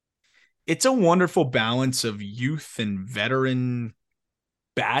 it's a wonderful balance of youth and veteran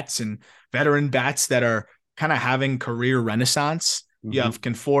bats that are kind of having career renaissance. Mm-hmm. You have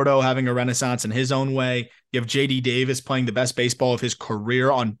Conforto having a renaissance in his own way. You have JD Davis playing the best baseball of his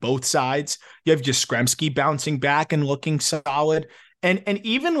career on both sides. You have Yastrzemski bouncing back and looking solid. And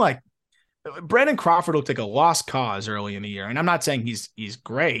even like Brandon Crawford looked like a lost cause early in the year. And I'm not saying he's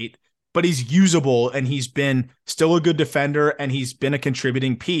great, but he's usable, and he's been still a good defender, and he's been a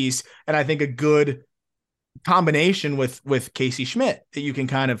contributing piece. And I think a good combination with Casey Schmidt that you can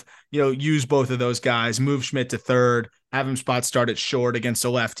kind of, use both of those guys, move Schmidt to third, have him spot start at short against a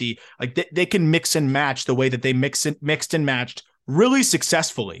lefty. Like they can mix and match the way that they mixed and matched really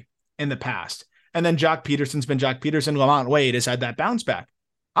successfully in the past. And then Jock Peterson's been Jock Peterson. Lamont Wade has had that bounce back.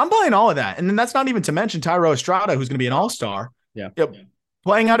 I'm buying all of that. And then that's not even to mention Thairo Estrada, who's going to be an all-star. Yeah.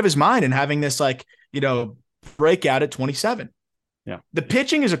 Playing out of his mind and having this breakout at 27. Yeah. The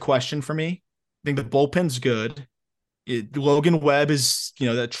pitching is a question for me. I think the bullpen's good. Logan Webb is,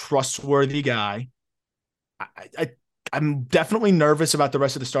 the trustworthy guy. I'm definitely nervous about the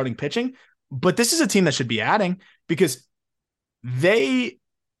rest of the starting pitching, but this is a team that should be adding because they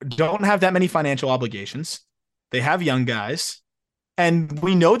don't have that many financial obligations. They have young guys, and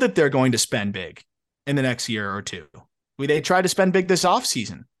we know that they're going to spend big in the next year or two. They tried to spend big this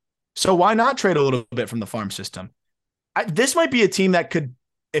offseason. So why not trade a little bit from the farm system? This might be a team that could,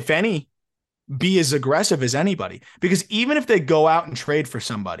 if any, be as aggressive as anybody. Because even if they go out and trade for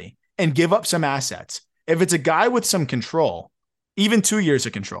somebody and give up some assets, if it's a guy with some control, even 2 years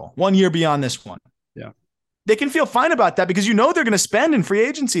of control, 1 year beyond this one, they can feel fine about that because they're going to spend in free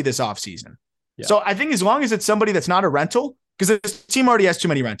agency this offseason. Yeah. So I think as long as it's somebody that's not a rental, because this team already has too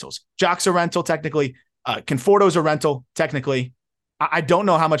many rentals. Jock's a rental, technically. Conforto's a rental, technically. I don't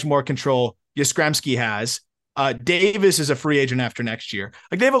know how much more control Yastrzemski has. Davis is a free agent after next year.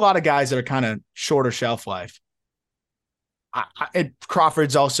 Like, they have a lot of guys that are kind of shorter shelf life.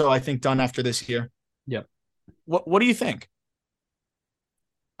 Crawford's also, I think, done after this year. Yep. What do you think?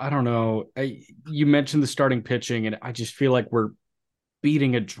 I don't know. You mentioned the starting pitching, and I just feel like we're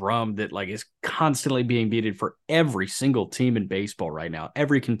beating a drum that like is constantly being beaten for every single team in baseball right now.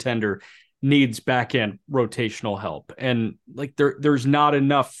 Every contender needs back end rotational help, and like there's not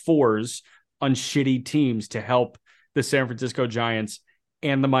enough fours on shitty teams to help the San Francisco Giants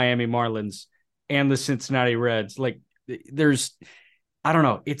and the Miami Marlins and the Cincinnati Reds. Like there's, I don't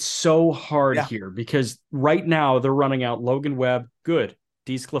know. It's so hard here because right now they're running out Logan Webb, good.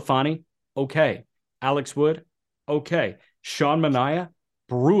 DeSclafani, okay. Alex Wood, okay. Sean Manaea,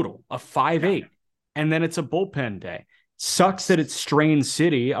 brutal, a 5.8. And then it's a bullpen day. Sucks that it's Strain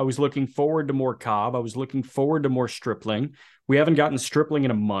City. I was looking forward to more Cobb. I was looking forward to more Stripling. We haven't gotten Stripling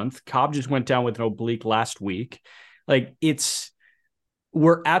in a month. Cobb just went down with an oblique last week. Like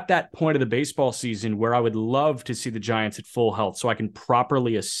we're at that point of the baseball season where I would love to see the Giants at full health so I can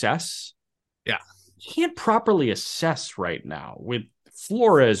properly assess. Yeah. Can't properly assess right now with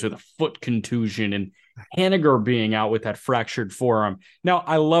Flores with a foot contusion and Haniger being out with that fractured forearm. Now,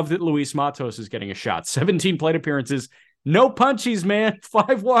 I love that Luis Matos is getting a shot. 17 plate appearances, no punchies, man.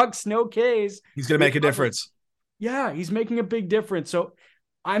 5 walks, no Ks. He's going to make a difference. Yeah, he's making a big difference. So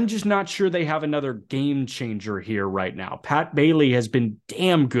I'm just not sure they have another game changer here right now. Pat Bailey has been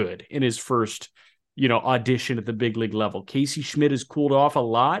damn good in his first, audition at the big league level. Casey Schmidt has cooled off a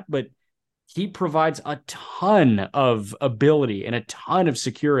lot, but he provides a ton of ability and a ton of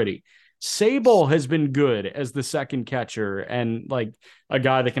security. Sable has been good as the second catcher and like a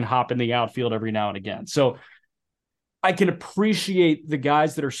guy that can hop in the outfield every now and again. So I can appreciate the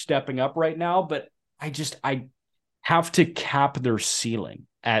guys that are stepping up right now, but I have to cap their ceiling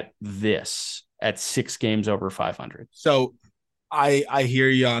at 6 games over 500. So I hear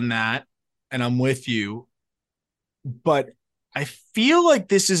you on that, and I'm with you. But I feel like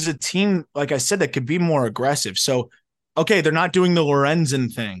this is a team, like I said, that could be more aggressive. So, okay, they're not doing the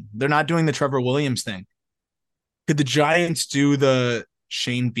Lorenzen thing. They're not doing the Trevor Williams thing. Could the Giants do the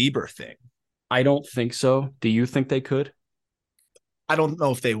Shane Bieber thing? I don't think so. Do you think they could? I don't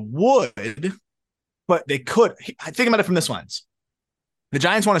know if they would, but they could. I think about it from this lens. The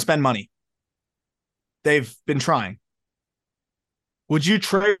Giants want to spend money. They've been trying. Would you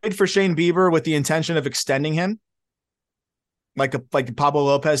trade for Shane Bieber with the intention of extending him? Like the Pablo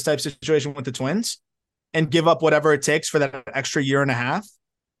Lopez type situation with the Twins, and give up whatever it takes for that extra year and a half,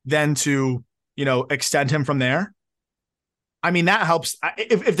 then to, extend him from there. I mean, that helps.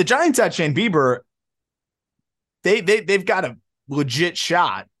 If the Giants had Shane Bieber, they've got a legit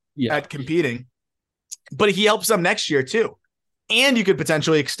shot at competing, but he helps them next year too. And you could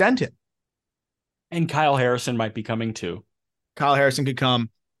potentially extend him. And Kyle Harrison might be coming too. Kyle Harrison could come.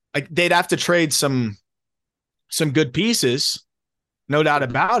 Like they'd have to trade some good pieces, no doubt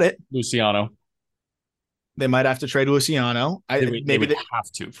about it. Luciano. They might have to trade Luciano. They would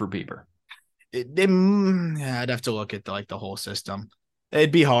have to for Bieber. I'd have to look at the whole system.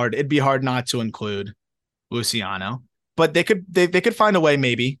 It'd be hard. It'd be hard not to include Luciano, but they could find a way.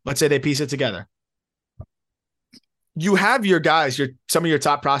 Maybe let's say they piece it together. You have your guys, some of your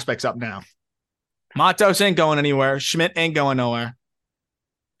top prospects up now. Matos ain't going anywhere. Schmidt ain't going nowhere.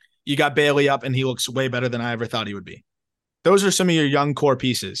 You got Bailey up, and he looks way better than I ever thought he would be. Those are some of your young core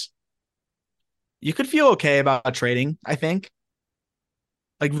pieces. You could feel okay about trading, I think.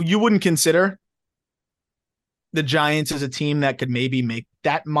 Like, you wouldn't consider the Giants as a team that could maybe make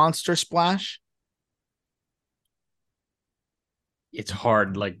that monster splash? It's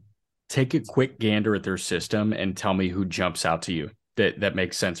hard. Like, take a quick gander at their system and tell me who jumps out to you that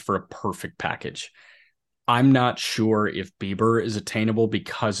makes sense for a perfect package. I'm not sure if Bieber is attainable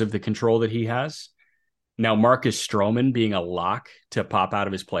because of the control that he has. Now, Marcus Stroman being a lock to pop out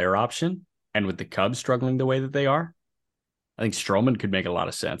of his player option, and with the Cubs struggling the way that they are, I think Stroman could make a lot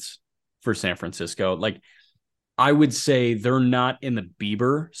of sense for San Francisco. Like, I would say they're not in the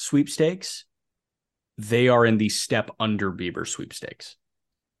Bieber sweepstakes. They are in the step under Bieber sweepstakes.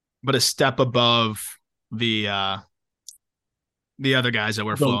 But a step above the other guys that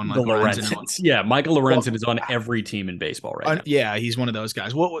were flowing, like Lorenzen. Yeah, Michael Lorenzen is on every team in baseball right now. Yeah, he's one of those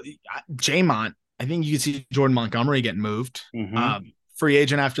guys. Well, Jamont, I think you could see Jordan Montgomery getting moved. Mm-hmm. Free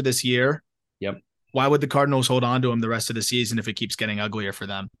agent after this year. Yep. Why would the Cardinals hold on to him the rest of the season if it keeps getting uglier for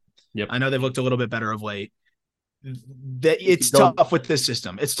them? Yep. I know they've looked a little bit better of late. It's tough with this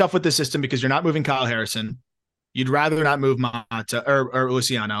system. It's tough with this system because you're not moving Kyle Harrison. You'd rather not move Matos or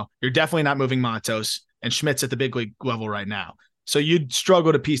Luciano. You're definitely not moving Matos, and Schmidt's at the big league level right now. So you'd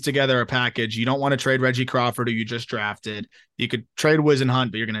struggle to piece together a package. You don't want to trade Reggie Crawford, who you just drafted. You could trade Wiz and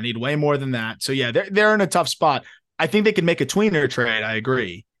Hunt, but you're going to need way more than that. So yeah, they're in a tough spot. I think they could make a tweener trade. I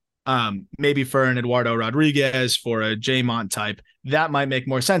agree. Maybe for an Eduardo Rodriguez, for a Jamont type, that might make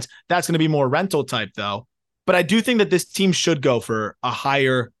more sense. That's going to be more rental type though. But I do think that this team should go for a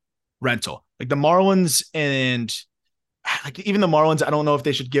higher rental. Like the Marlins and like even the Marlins, I don't know if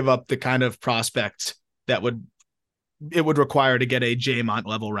they should give up the kind of prospect that it would require to get a Jamont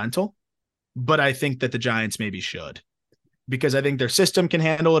level rental. But I think that the Giants maybe should, because I think their system can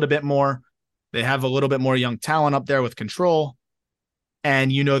handle it a bit more. They have a little bit more young talent up there with control.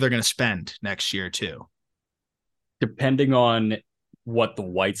 And they're going to spend next year too. Depending on what the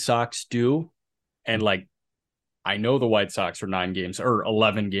White Sox do. And like, I know the White Sox are 9 games or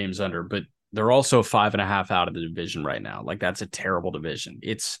 11 games under, but they're also 5.5 out of the division right now. Like that's a terrible division.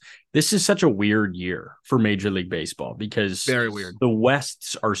 This is such a weird year for Major League Baseball because very weird. The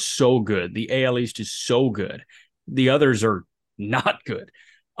Wests are so good. The AL East is so good. The others are not good.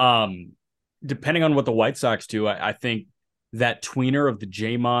 Depending on what the White Sox do, I think that tweener of the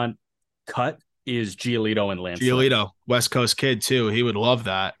Jamont cut is Giolito and Lance Giolito, Lynn. West Coast kid too. He would love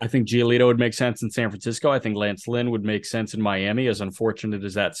that. I think Giolito would make sense in San Francisco. I think Lance Lynn would make sense in Miami, as unfortunate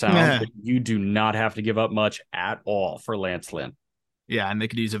as that sounds. But you do not have to give up much at all for Lance Lynn. Yeah, and they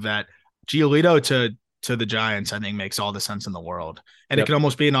could use a vet. Giolito to the Giants, I think, makes all the sense in the world. And It can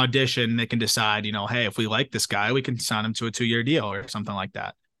almost be an audition. They can decide, hey, if we like this guy, we can sign him to a 2-year deal or something like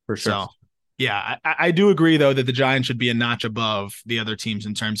that. For sure. So, yeah, I do agree, though, that the Giants should be a notch above the other teams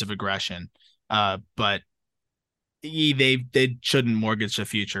in terms of aggression. But they shouldn't mortgage the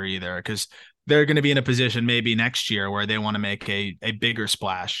future either, because they're going to be in a position maybe next year where they want to make a bigger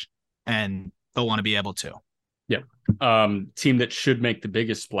splash, and they'll want to be able to. Yeah. Team that should make the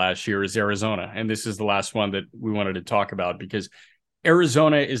biggest splash here is Arizona. And this is the last one that we wanted to talk about, because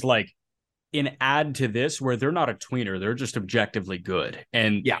Arizona is like an add to this where they're not a tweener. They're just objectively good.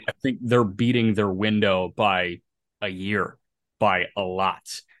 And yeah, I think they're beating their window by a year, by a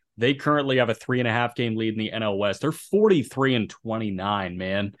lot. They currently have a 3.5 game lead in the NL West. They're 43-29,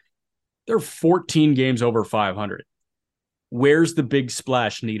 man. They're 14 games over 500. Where's the big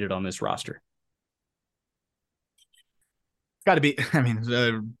splash needed on this roster? Got to be,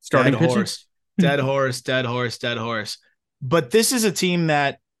 starting dead horse. But this is a team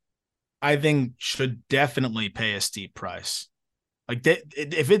that I think should definitely pay a steep price. Like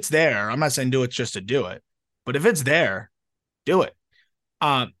if it's there, I'm not saying do it just to do it, but if it's there, do it.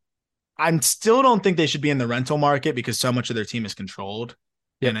 I still don't think they should be in the rental market because so much of their team is controlled.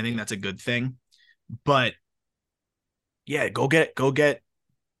 Yep. And I think that's a good thing. But yeah, go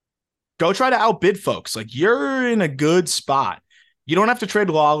try to outbid folks. Like you're in a good spot. You don't have to trade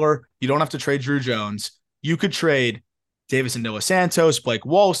Lawler. You don't have to trade Drew Jones. You could trade Davison De Los Santos, Blake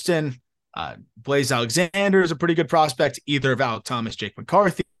Walston, Blaze Alexander is a pretty good prospect. Either of Alec Thomas, Jake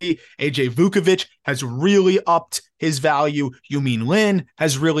McCarthy, AJ Vukovic has really upped his value. Yumin Lin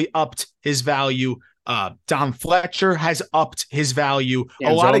has really upped his value. Dom Fletcher has upped his value.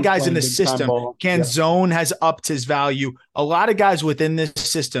 A lot of guys in the system. Canzone has upped his value. A lot of guys within this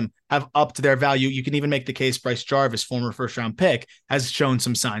system have upped their value. You can even make the case Bryce Jarvis, former first-round pick, has shown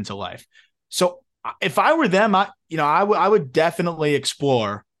some signs of life. So if I were them, I would definitely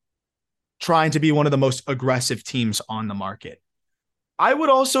explore trying to be one of the most aggressive teams on the market. I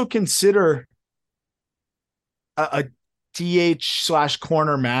would also consider a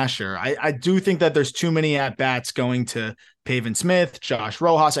DH/corner masher. I do think that there's too many at-bats going to Pavin Smith, Josh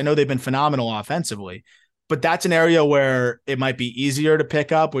Rojas. I know they've been phenomenal offensively, but that's an area where it might be easier to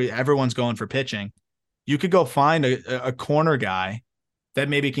pick up where everyone's going for pitching. You could go find a corner guy that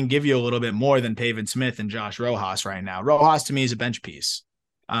maybe can give you a little bit more than Pavin Smith and Josh Rojas right now. Rojas to me is a bench piece.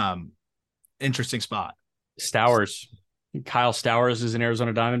 Interesting spot. Stowers. Kyle Stowers is an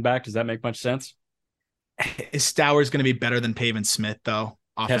Arizona Diamondback. Does that make much sense? Is Stowers going to be better than Pavin Smith, though,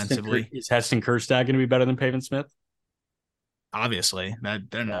 offensively? Is Heston Kjerstad going to be better than Pavin Smith? Obviously.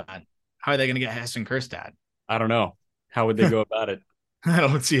 They're not. How are they going to get Heston Kjerstad? I don't know. How would they go about it? I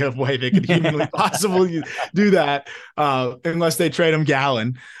don't see a way they could humanly possibly do that unless they trade him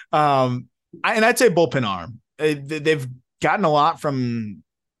Gallen. And I'd say bullpen arm. They've gotten a lot from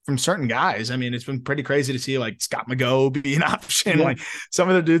certain guys. I mean, it's been pretty crazy to see like Scott McGough be an option. Yeah. Like some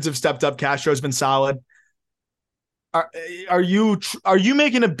of the dudes have stepped up. Castro's been solid. Are you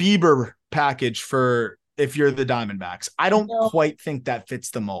making a Bieber package for if you're the Diamondbacks? I don't quite think that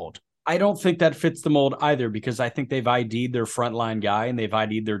fits the mold. I don't think that fits the mold either, because I think they've ID'd their frontline guy and they've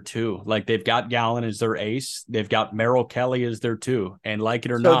ID'd their 2. Like they've got Gallen as their ace. They've got Merrill Kelly as their 2. And like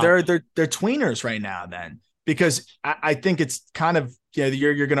it or not, they're tweeners right now then, because I think it's kind of,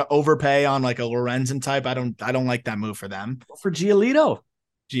 you're going to overpay on like a Lorenzen type. I don't like that move for them. For Giolito,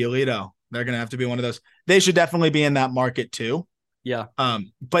 they're going to have to be one of those. They should definitely be in that market too. Yeah.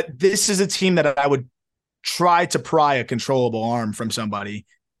 But this is a team that I would try to pry a controllable arm from somebody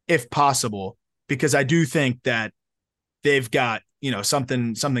if possible, because I do think that they've got,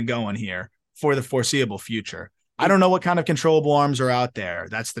 something going here for the foreseeable future. I don't know what kind of controllable arms are out there.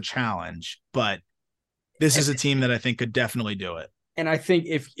 That's the challenge, but this is a team that I think could definitely do it. And I think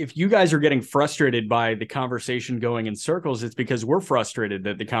if you guys are getting frustrated by the conversation going in circles, it's because we're frustrated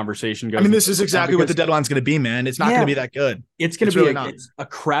that the conversation goes. I mean, this is exactly what the deadline's going to be, man. It's not going to be that good. It's going to be a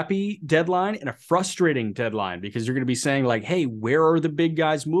crappy deadline and a frustrating deadline, because you're going to be saying like, hey, where are the big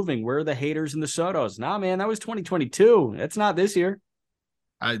guys moving? Where are the haters and the Sotos? Nah, man, that was 2022. That's not this year.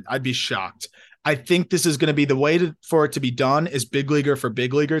 I'd be shocked. I think this is going to be the way for it to be done is big leaguer for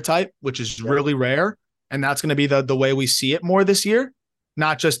big leaguer type, which is really rare. And that's going to be the way we see it more this year,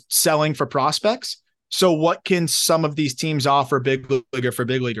 not just selling for prospects. So what can some of these teams offer big leaguer for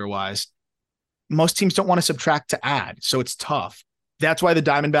big leaguer wise? Most teams don't want to subtract to add. So it's tough. That's why the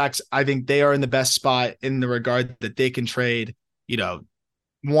Diamondbacks, I think they are in the best spot in the regard that they can trade,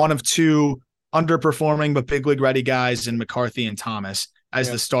 one of two underperforming but big league ready guys in McCarthy and Thomas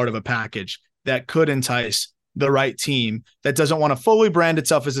as the start of a package that could entice the right team that doesn't want to fully brand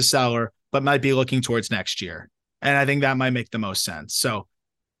itself as a seller, but might be looking towards next year. And I think that might make the most sense. So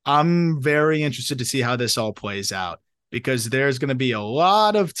I'm very interested to see how this all plays out, because there's going to be a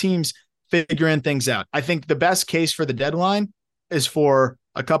lot of teams figuring things out. I think the best case for the deadline is for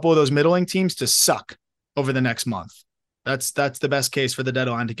a couple of those middling teams to suck over the next month. That's the best case for the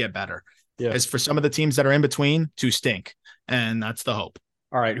deadline to get better. Yeah. Is for some of the teams that are in between to stink. And that's the hope.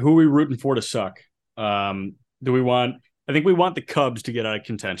 All right. Who are we rooting for to suck? I think we want the Cubs to get out of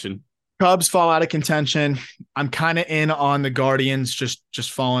contention. Cubs fall out of contention. I'm kind of in on the Guardians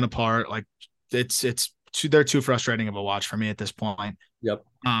just falling apart. Like they're too frustrating of a watch for me at this point. Yep.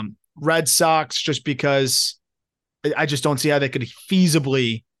 Red Sox, just because I just don't see how they could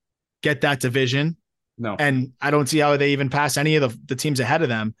feasibly get that division. No. And I don't see how they even pass any of the teams ahead of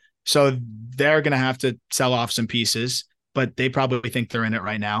them. So they're going to have to sell off some pieces, but they probably think they're in it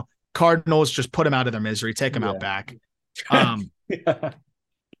right now. Cardinals, just put them out of their misery, take them out back.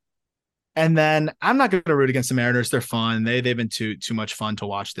 And then I'm not going to root against the Mariners. They're fun. They've been too much fun to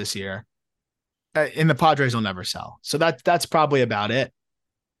watch this year. And the Padres will never sell. So that's probably about it.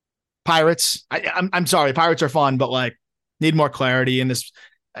 Pirates. I'm sorry. Pirates are fun, but like need more clarity in this.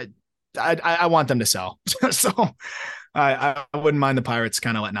 I want them to sell. So I wouldn't mind the Pirates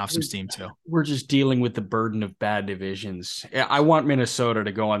kind of letting off some steam too. We're just dealing with the burden of bad divisions. I want Minnesota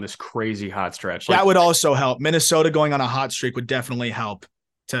to go on this crazy hot stretch. That would also help. Minnesota going on a hot streak would definitely help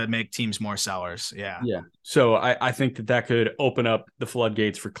to make teams more sellers. Yeah. Yeah. So I think that could open up the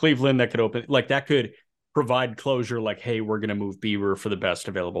floodgates for Cleveland. That could provide closure. Like, hey, we're going to move Bieber for the best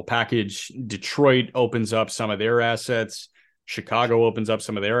available package. Detroit opens up some of their assets. Chicago opens up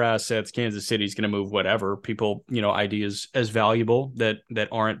some of their assets. Kansas City's going to move whatever people, ideas as valuable that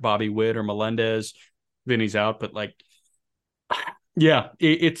aren't Bobby Witt or Melendez. Vinny's out, but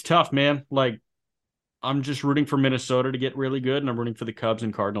it's tough, man. Like, I'm just rooting for Minnesota to get really good, and I'm rooting for the Cubs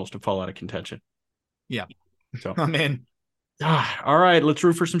and Cardinals to fall out of contention. Yeah. So I'm in. All right, let's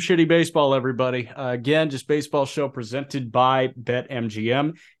root for some shitty baseball, everybody. Again, just baseball show presented by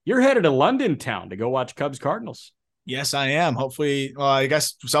BetMGM. You're headed to London town to go watch Cubs Cardinals. Yes, I am. Hopefully, I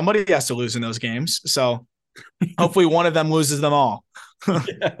guess somebody has to lose in those games. So hopefully one of them loses them all.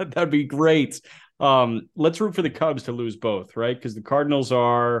 Yeah, that'd be great. Let's root for the Cubs to lose both, right? Because the Cardinals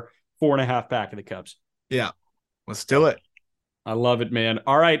are 4.5 back of the Cubs. Yeah, let's do it. I love it, man.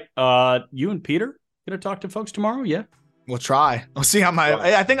 All right, you and Peter gonna talk to folks tomorrow? Yeah, we'll try. We'll see how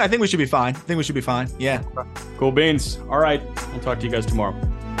I think we should be fine. Yeah. Cool beans. All right, we'll talk to you guys tomorrow.